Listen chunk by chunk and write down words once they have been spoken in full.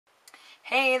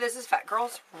Hey, this is Fat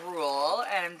Girls Rule,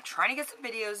 and I'm trying to get some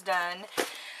videos done.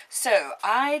 So,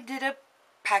 I did a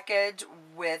package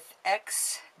with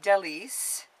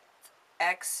xdelice,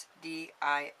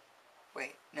 X-D-I,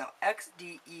 wait, no,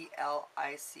 X-D-E-L-I-C-E,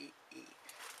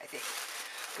 I think.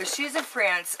 But she's in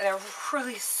France, and I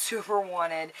really super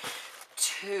wanted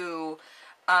to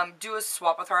do a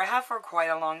swap with her. I have for quite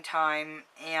a long time,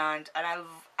 and I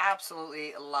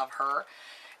absolutely love her.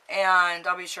 And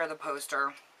I'll be sure to post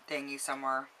her thingy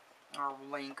somewhere, or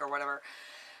link or whatever.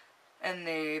 And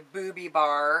the booby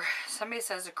bar. Somebody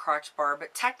says a crotch bar,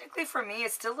 but technically for me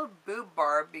it's still a boob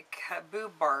bar because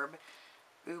boob bar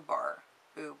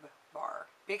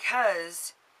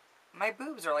because my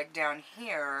boobs are like down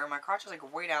here. My crotch is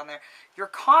like way down there. Your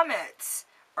comments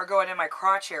are going in my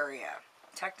crotch area,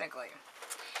 technically.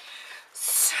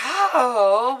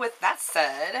 So with that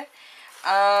said,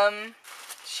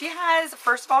 she has,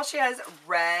 first of all, she has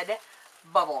red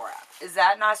bubble wrap. Is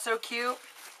that not so cute?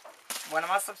 One of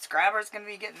my subscribers is going to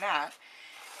be getting that.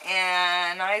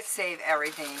 And I save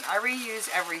everything. I reuse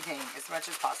everything as much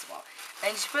as possible.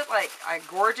 And she put like a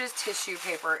gorgeous tissue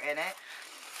paper in it.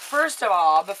 First of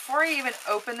all, before I even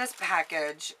opened this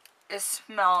package, it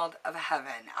smelled of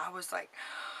heaven. I was like,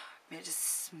 it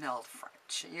just smelled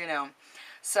French, you know.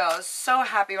 So I was so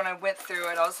happy when I went through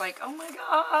it. I was like, oh my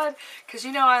god. Because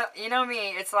you know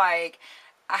me, it's like,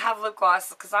 I have lip gloss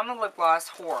because I'm the lip gloss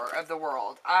whore of the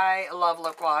world. I love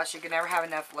lip gloss. You can never have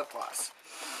enough lip gloss.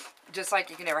 Just like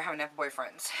you can never have enough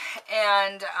boyfriends.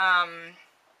 And,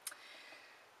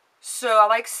 so I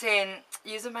like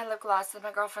using my lip gloss, and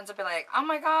my girlfriends will be like, oh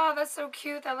my god, that's so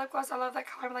cute, that lip gloss, I love that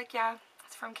color. I'm like, yeah,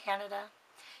 it's from Canada.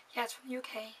 Yeah, it's from the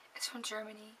UK. It's from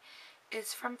Germany.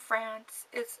 It's from France.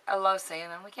 I love saying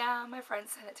that. I'm like, yeah, my friend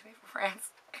sent it to me from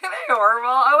France. Isn't that horrible?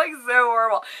 I'm like so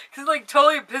horrible. Because it like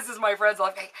totally pisses my friends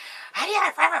off. Like, how do you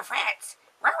have a friend from France?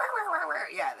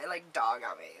 Yeah, they like dog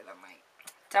on me. And I'm like,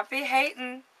 don't be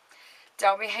hating.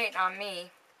 Don't be hating on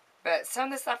me. But some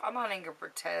of the stuff, I'm not even going to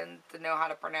pretend to know how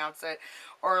to pronounce it.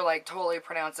 Or like totally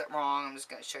pronounce it wrong. I'm just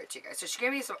going to show it to you guys. So she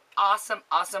gave me some awesome,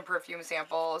 awesome perfume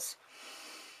samples.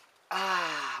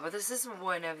 But this is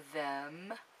one of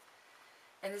them.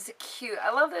 And it's cute.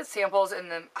 I love the samples in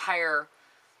the higher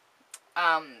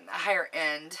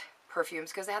end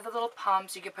perfumes because they have the little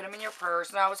pumps. You can put them in your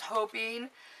purse. And I was hoping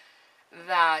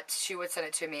that she would send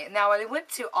it to me. Now, when I went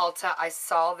to Ulta, I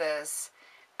saw this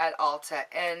at Ulta.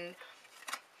 And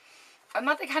I'm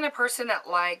not the kind of person that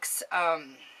likes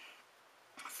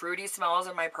fruity smells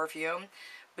in my perfume.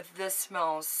 But this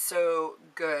smells so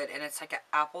good. And it's like an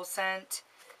apple scent.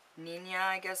 Nina,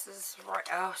 I guess is right.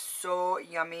 Oh, so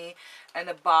yummy. And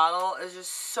the bottle is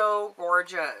just so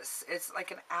gorgeous. It's like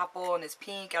an apple and it's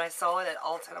pink. And I saw it at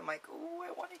Ulta and I'm like, ooh,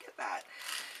 I want to get that.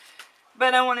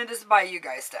 But I wanted to buy you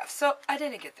guys stuff. So I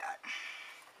didn't get that.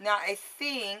 Now I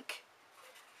think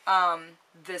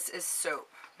this is soap.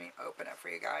 Let me open it for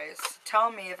you guys.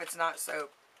 Tell me if it's not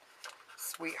soap,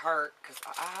 sweetheart. Because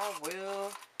I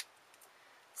will.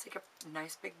 It's like a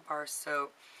nice big bar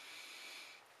soap.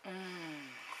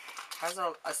 Has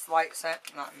a slight scent,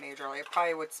 not majorly. It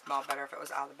probably would smell better if it was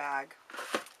out of the bag.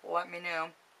 Let me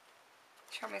know.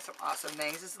 Show me some awesome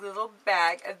things. This little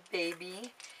bag of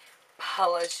baby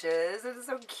polishes. It is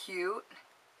so cute.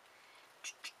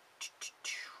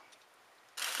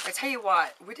 I tell you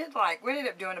what, we ended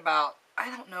up doing about,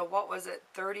 I don't know, what was it,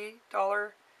 $30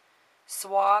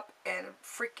 swap, and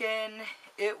freaking,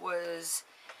 it was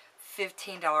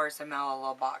 $15 a ml, a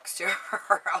little box to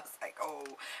her. I was like, oh.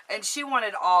 And she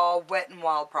wanted all Wet n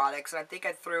Wild products. And I think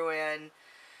I threw in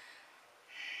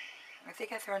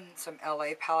some LA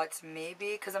palettes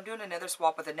maybe. Because I'm doing another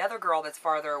swap with another girl that's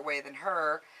farther away than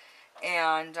her.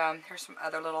 And here's some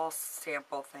other little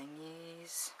sample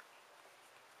thingies.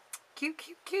 Cute,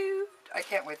 cute, cute. I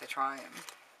can't wait to try them.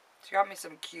 She got me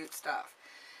some cute stuff.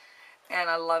 And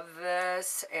I love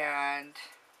this. And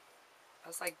I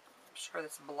was like, I'm sure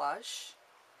that's blush.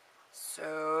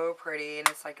 So pretty. And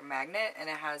it's like a magnet. And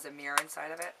it has a mirror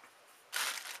inside of it.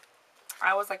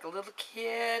 I was like a little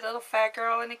kid, little fat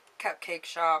girl in a cupcake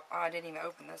shop. Oh, I didn't even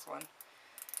open this one.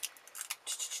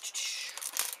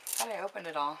 Thought I opened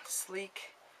it all.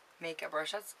 Sleek makeup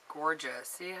brush. That's gorgeous.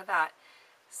 See how that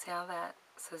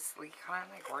says sleek on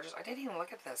it? Gorgeous. I didn't even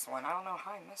look at this one. I don't know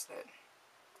how I missed it.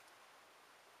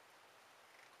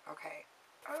 Okay.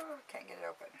 Oh, can't get it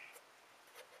open.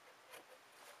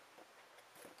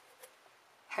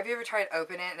 Have you ever tried to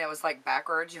open it and it was like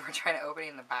backwards? You were trying to open it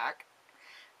in the back?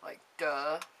 Like,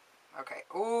 duh. Okay.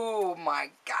 Oh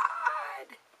my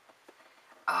god.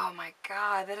 Oh my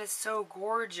god. That is so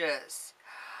gorgeous.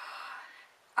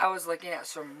 I was looking at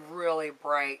some really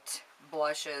bright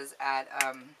blushes at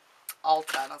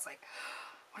Ulta. And I was like,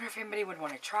 I wonder if anybody would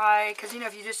want to try. Because, you know,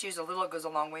 if you just use a little, it goes a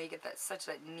long way. You get that such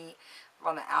a neat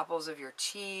on the apples of your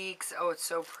cheeks. Oh, it's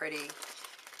so pretty.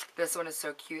 This one is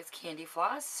so cute. It's candy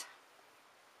floss.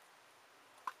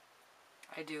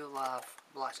 I do love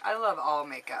blush. I love all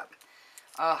makeup.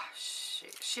 Oh,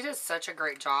 she does such a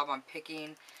great job on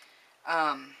picking,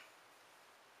 oh,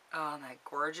 that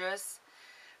gorgeous.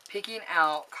 Picking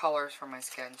out colors for my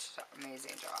skin. She's done an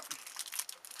amazing job.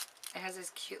 It has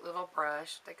this cute little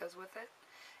brush that goes with it.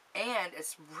 And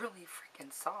it's really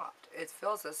freaking soft. It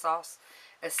feels as soft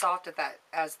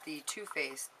as the Too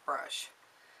Faced brush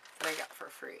that I got for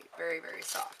free. Very, very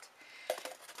soft.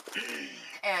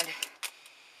 And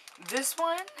this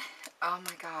one, oh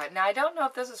my god. Now, I don't know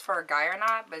if this is for a guy or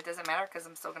not, but it doesn't matter because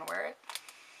I'm still going to wear it.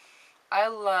 I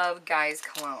love Guy's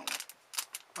cologne.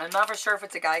 I'm not for sure if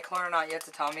it's a guy cologne or not. You have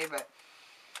to tell me, but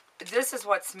this is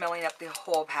what's smelling up the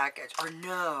whole package. Or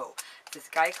no, this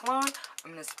Guy cologne,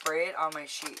 I'm going to spray it on my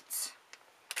sheets.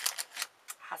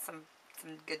 Have some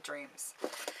good dreams.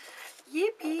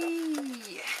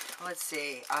 Yippee! Let's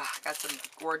see. I got some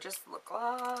gorgeous lip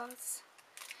gloss.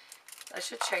 I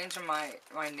should change my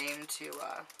name to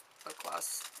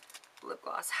lip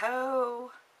gloss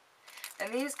ho.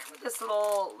 And these come with this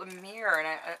little mirror,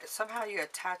 and somehow you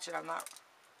attach it. I'm not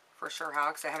for sure how,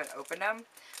 because I haven't opened them.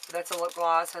 But that's a lip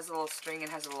gloss, has a little string,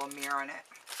 and has a little mirror on it.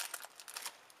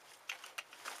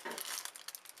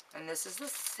 And this is the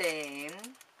same.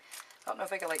 I don't know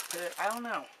if I could like put it. I don't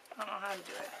know how to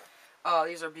do it. Oh,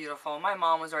 these are beautiful. My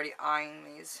mom was already eyeing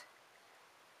these.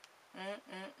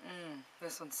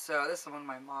 This is the one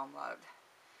my mom loved.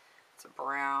 It's a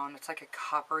brown. It's like a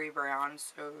coppery brown.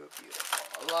 So beautiful.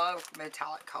 I love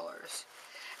metallic colors.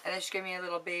 And then she gave me a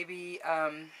little baby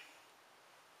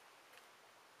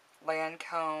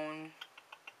Lancome.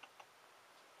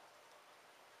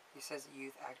 He says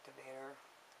youth activator.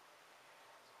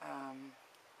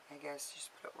 I guess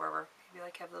just put it wherever. Maybe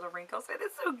like have little wrinkles. And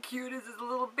it's so cute. It's a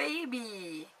little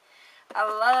baby. I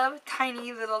love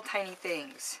tiny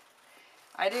things.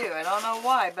 I do. I don't know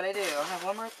why, but I do. I have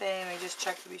one more thing. I just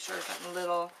check to be sure it's something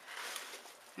little.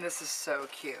 And this is so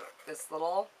cute. This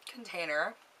little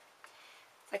container.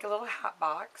 It's like a little hot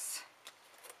box.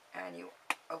 And you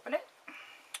open it.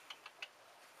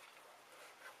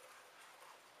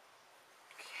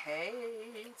 Okay.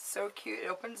 It's so cute. It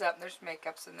opens up. And there's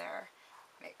makeups in there.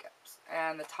 Makeups.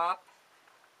 And the top.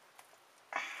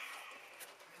 I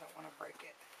don't want to break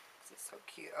it. This is so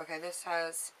cute. Okay, this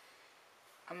has...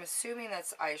 I'm assuming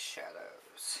that's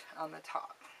eyeshadows on the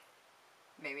top.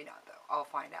 Maybe not though. I'll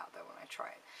find out though when I try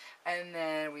it. And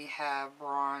then we have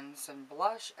bronze and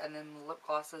blush, and then the lip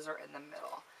glosses are in the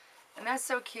middle. And that's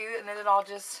so cute. And then it all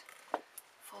just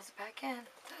folds back in.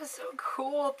 That is so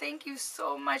cool. Thank you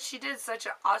so much. She did such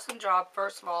an awesome job.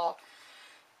 First of all,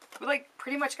 we like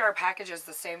pretty much got our packages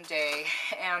the same day,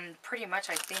 and pretty much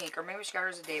I think, or maybe she got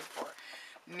hers the day before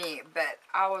me, but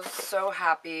I was so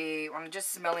happy when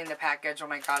just smelling the package. Oh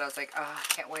my god, I was like, oh, I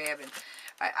can't wait.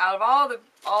 Out of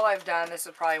all I've done, this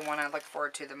is probably one I look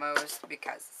forward to the most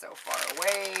because it's so far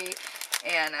away,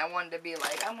 and I wanted to be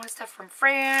like, I want stuff from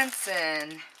France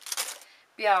and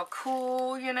be all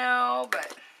cool, you know.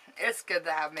 But it's good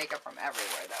to have makeup from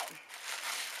everywhere though.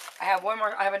 I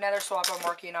have another swap I'm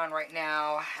working on right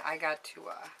now. I got to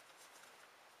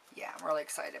yeah, I'm really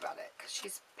excited about it because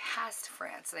she's past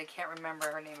France and I can't remember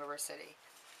her name of her city.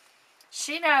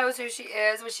 She knows who she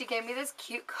is, but she gave me this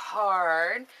cute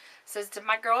card. It says, to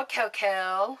my girl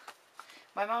Coco.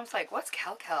 My mom's like, what's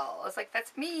Coco? I was like,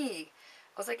 that's me.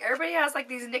 I was like, everybody has like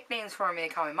these nicknames for me. They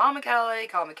call me Mama Kelly,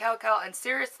 call me Coco. And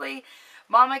seriously,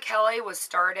 Mama Kelly was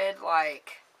started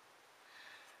like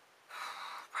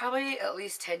probably at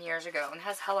least 10 years ago, and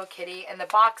has Hello Kitty, and the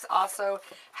box also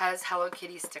has Hello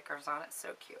Kitty stickers on it.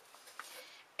 So cute.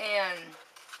 And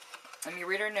let me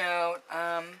read her note.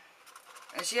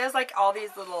 And she has like all these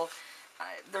little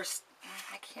there's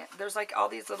like all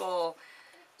these little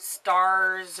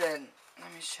stars, and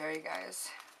let me show you guys.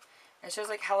 And she has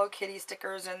like Hello Kitty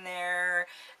stickers in there,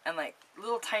 and like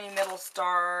little tiny metal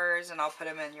stars, and I'll put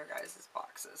them in your guys'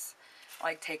 boxes.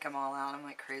 Like take them all out. I'm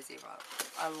like crazy about it.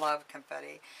 I love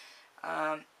confetti.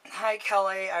 Hi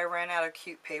Kelly, I ran out of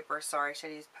cute paper. Sorry,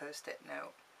 should use post-it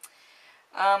note.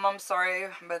 I'm sorry,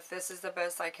 but this is the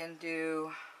best I can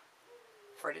do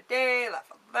for today.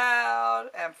 Laugh out loud.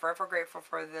 I'm forever grateful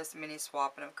for this mini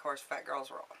swap, and of course, Fat Girls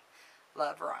Roll.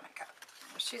 Love, Veronica.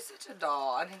 She's such a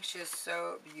doll. I think she's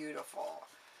so beautiful,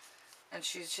 and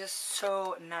she's just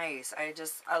so nice. I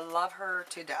love her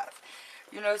to death.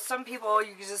 You know, some people,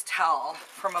 you can just tell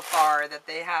from afar that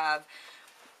they have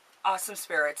awesome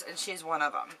spirits, and she's one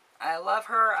of them. I love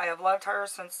her. I have loved her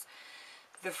since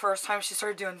the first time she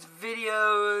started doing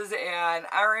videos, and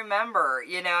I remember,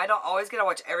 you know, I don't always get to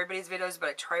watch everybody's videos, but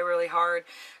I try really hard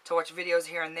to watch videos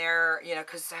here and there, you know,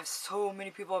 because I have so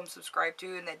many people I'm subscribed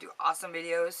to, and they do awesome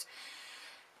videos,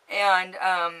 and,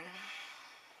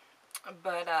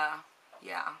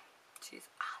 yeah, she's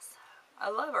awesome. I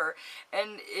love her,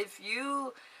 and if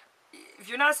you're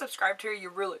not subscribed to her, you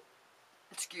really,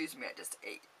 excuse me, I just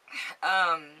ate,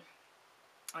 I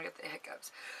get the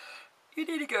hiccups. You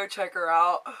need to go check her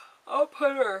out. I'll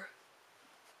put her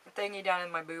thingy down in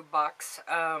my boob box.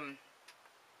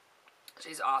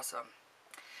 She's awesome.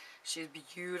 She's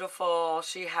beautiful.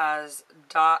 She has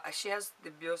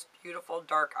the most beautiful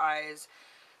dark eyes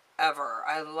ever.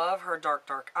 I love her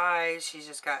dark eyes. She's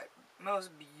just got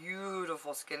most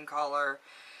beautiful skin color,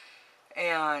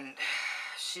 and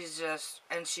she's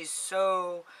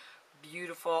so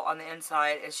beautiful on the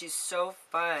inside, and she's so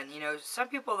fun. You know, some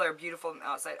people that are beautiful on the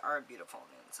outside aren't beautiful on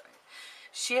the inside.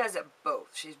 She has it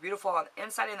both. She's beautiful on the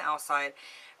inside and the outside.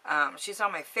 She's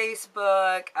on my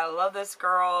Facebook. I love this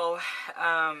girl.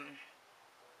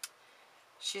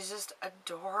 She's just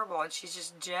adorable, and she's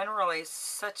just generally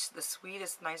such the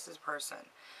sweetest, nicest person.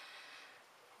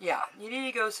 Yeah, you need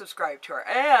to go subscribe to her.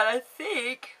 And I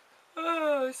think,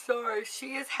 oh, sorry,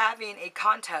 she is having a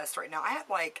contest right now. I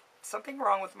have, like, something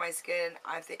wrong with my skin.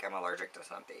 I think I'm allergic to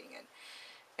something, and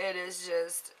it is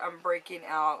just, I'm breaking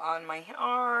out on my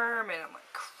arm, and I'm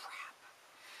like, crap.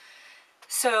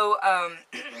 So,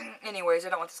 anyways, I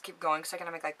don't want this to keep going, because I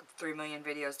gotta make like 3 million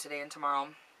videos today and tomorrow.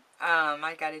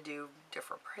 I gotta do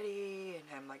different pretty, and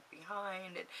I'm like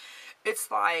behind, and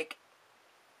it's like,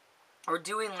 we're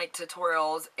doing like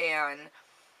tutorials, and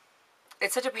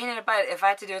it's such a pain in the butt if I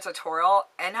have to do a tutorial,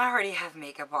 and I already have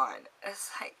makeup on. It's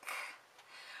like,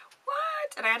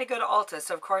 what? And I had to go to Ulta,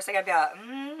 so of course I gotta be out,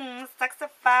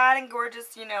 sexified and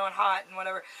gorgeous, you know, and hot and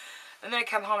whatever. And then I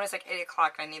come home and it's like 8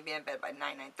 o'clock, and I need to be in bed by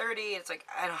 9:30. It's like,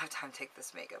 I don't have time to take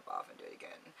this makeup off and do it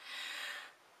again.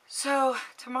 So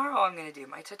tomorrow I'm gonna do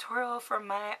my tutorial for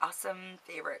my awesome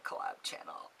favorite collab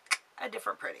channel, A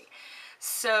Different Pretty.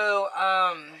 So,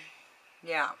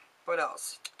 yeah, what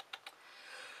else?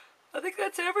 I think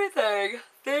that's everything.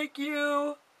 Thank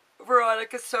you,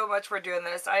 Veronica, so much for doing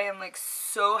this. I am like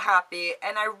so happy,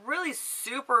 and I really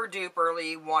super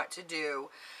duperly want to do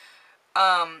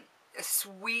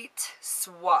sweet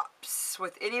swaps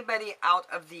with anybody out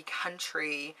of the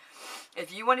country.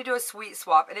 If you want to do a sweet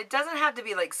swap, and it doesn't have to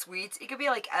be like sweets, it could be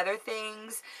like other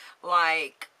things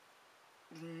like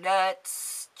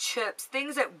nuts, chips,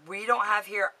 things that we don't have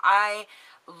here. I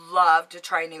love to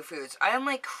try new foods. I am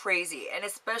like crazy, and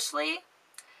especially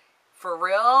for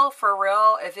real,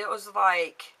 if it was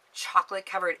like chocolate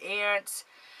covered ants,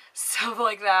 stuff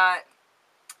like that,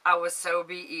 I would so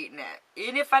be eating it.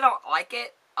 Even if I don't like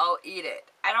it, I'll eat it.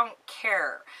 I don't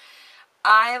care.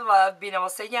 I love being able to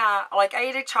say, yeah, like I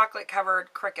ate a chocolate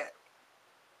covered cricket,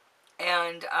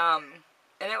 and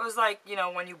it was like, you know,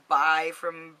 when you buy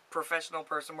from professional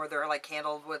person where they're like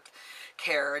handled with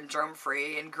care and germ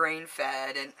free and grain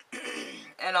fed and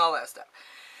and all that stuff.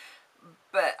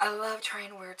 But I love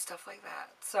trying weird stuff like that.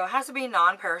 So it has to be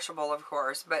non-perishable, of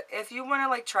course. But if you want to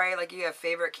like try, like you have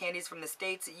favorite candies from the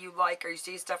States that you like, or you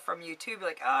see stuff from YouTube, you're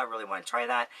like, oh, I really want to try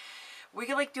that. We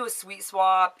could like do a sweet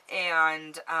swap,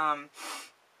 and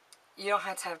you don't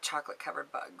have to have chocolate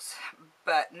covered bugs,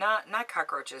 but not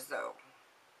cockroaches though.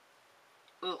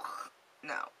 Ugh,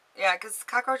 no. Yeah, because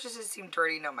cockroaches just seem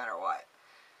dirty no matter what.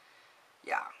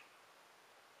 Yeah.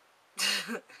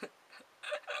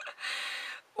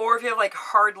 Or if you have like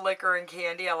hard liquor and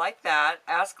candy, I like that.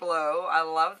 Ask Lo.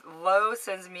 Lo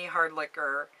sends me hard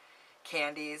liquor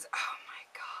candies. Oh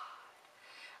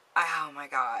my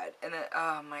god. And then,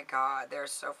 oh my god, they're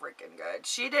so freaking good.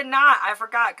 She did not. I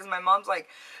forgot, because my mom's like,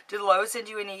 did Lo send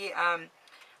you any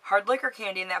hard liquor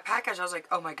candy in that package? I was like,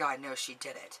 oh my god, no, she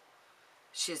didn't.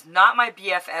 She's not my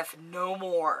BFF no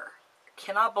more.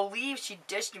 Cannot believe she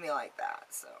dished me like that.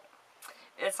 So,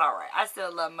 it's alright. I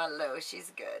still love my Lo.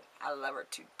 She's good. I love her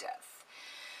to death.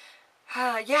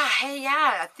 Yeah, hey,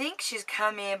 yeah. I think she's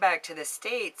coming back to the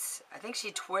States. I think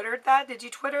she Twittered that. Did you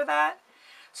Twitter that?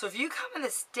 So if you come in the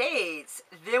States,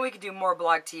 then we could do more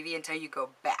blog TV until you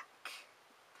go back.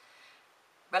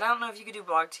 But I don't know if you could do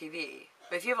blog TV.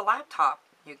 But if you have a laptop,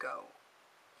 you go.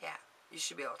 Yeah, you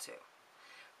should be able to.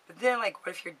 But then, like,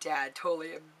 what if your dad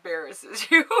totally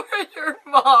embarrasses you or your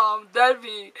mom? That'd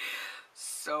be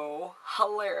so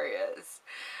hilarious.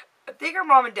 I think her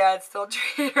mom and dad still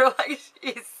treat her like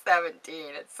she's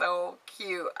 17. It's so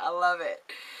cute. I love it.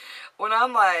 When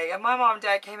I'm like, if my mom and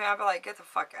dad came in, I'd be like, get the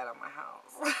fuck out of my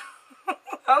house.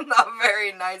 I'm not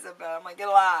very nice about it. I'm like, get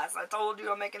lost. I told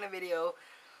you I'm making a video.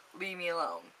 Leave me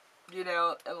alone. you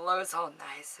know, and Lo's all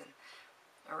nice and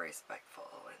respectful,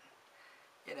 and,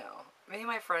 you know, me and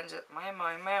my friends, my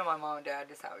mom and dad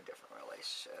just have a different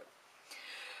relationship.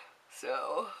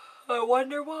 So, I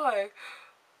wonder why.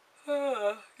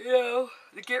 You know,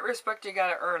 to get respect, you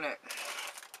gotta earn it.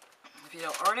 If you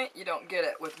don't earn it, you don't get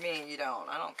it. With me, you don't.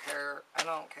 I don't care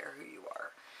who you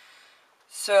are.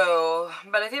 So,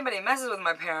 but if anybody messes with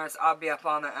my parents, I'll be up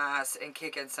on the ass and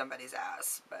kicking somebody's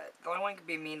ass. But the only one who can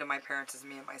be mean to my parents is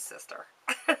me and my sister.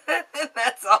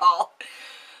 That's all.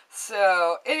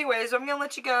 So, anyways, I'm going to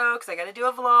let you go because I got to do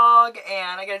a vlog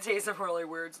and I got to tell you some really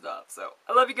weird stuff. So,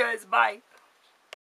 I love you guys. Bye.